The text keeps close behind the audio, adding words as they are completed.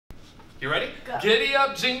You ready? Go. Giddy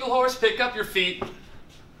up, jingle horse, pick up your feet.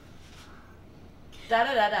 Da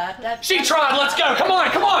da da da da. She tried, let's go, come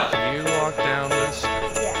on, come on! You walk down the street.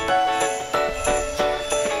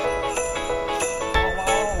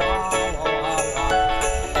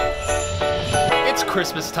 It's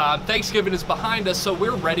Christmas time. Thanksgiving is behind us, so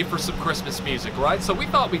we're ready for some Christmas music, right? So we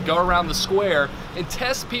thought we'd go around the square and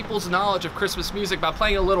test people's knowledge of Christmas music by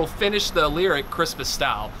playing a little Finish the Lyric Christmas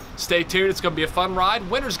style. Stay tuned, it's gonna be a fun ride.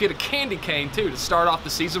 Winners get a candy cane too to start off the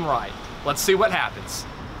season right. Let's see what happens.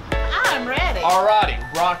 I'm ready.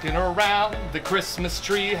 Alrighty, rocking around the Christmas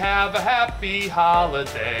tree, have a happy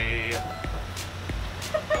holiday.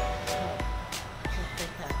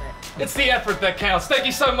 It's the effort that counts. Thank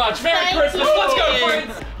you so much. Merry Christmas. Let's go,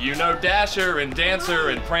 friends. You know Dasher and Dancer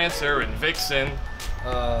and Prancer and Vixen.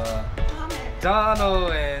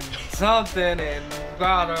 Donald and something and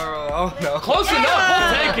oh no. Close enough.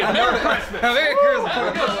 We'll take it. Merry Christmas. Merry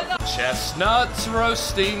Christmas. Chestnuts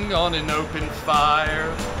roasting on an open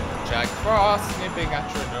fire. Jack Frost nipping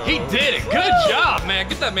at your nose. He did it. Good job, man.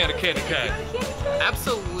 Get that man a candy cane.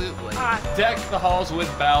 Absolutely. Deck the halls with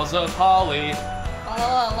boughs of holly.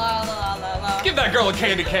 Give that girl a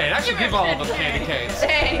candy cane. Actually, give all of them candy canes.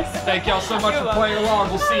 Thanks. Thank y'all so much for playing along.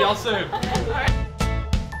 We'll see y'all soon.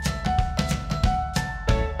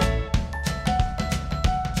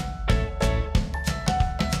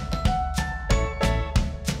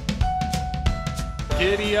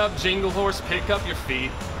 Giddy up, jingle horse, pick up your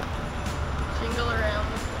feet. Jingle around.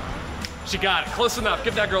 She got it. Close enough.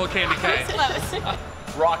 Give that girl a candy cane. Close.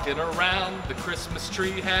 Rocking around the Christmas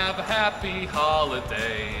tree, have a happy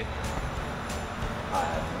holiday. I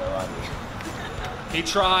have no idea. He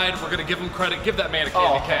tried. We're gonna give him credit. Give that man a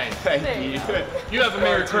candy cane. Thank you. You have a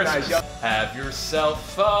Merry Christmas. Nice. Have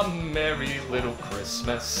yourself a merry little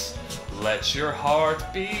Christmas. Let your heart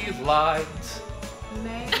be light.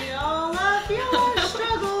 May all of your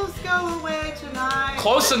struggles go away tonight.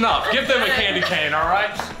 Close enough. Give them a candy cane, all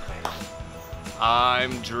right?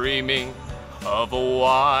 I'm dreaming of a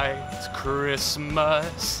white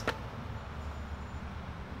Christmas.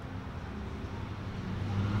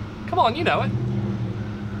 Come on, you know it.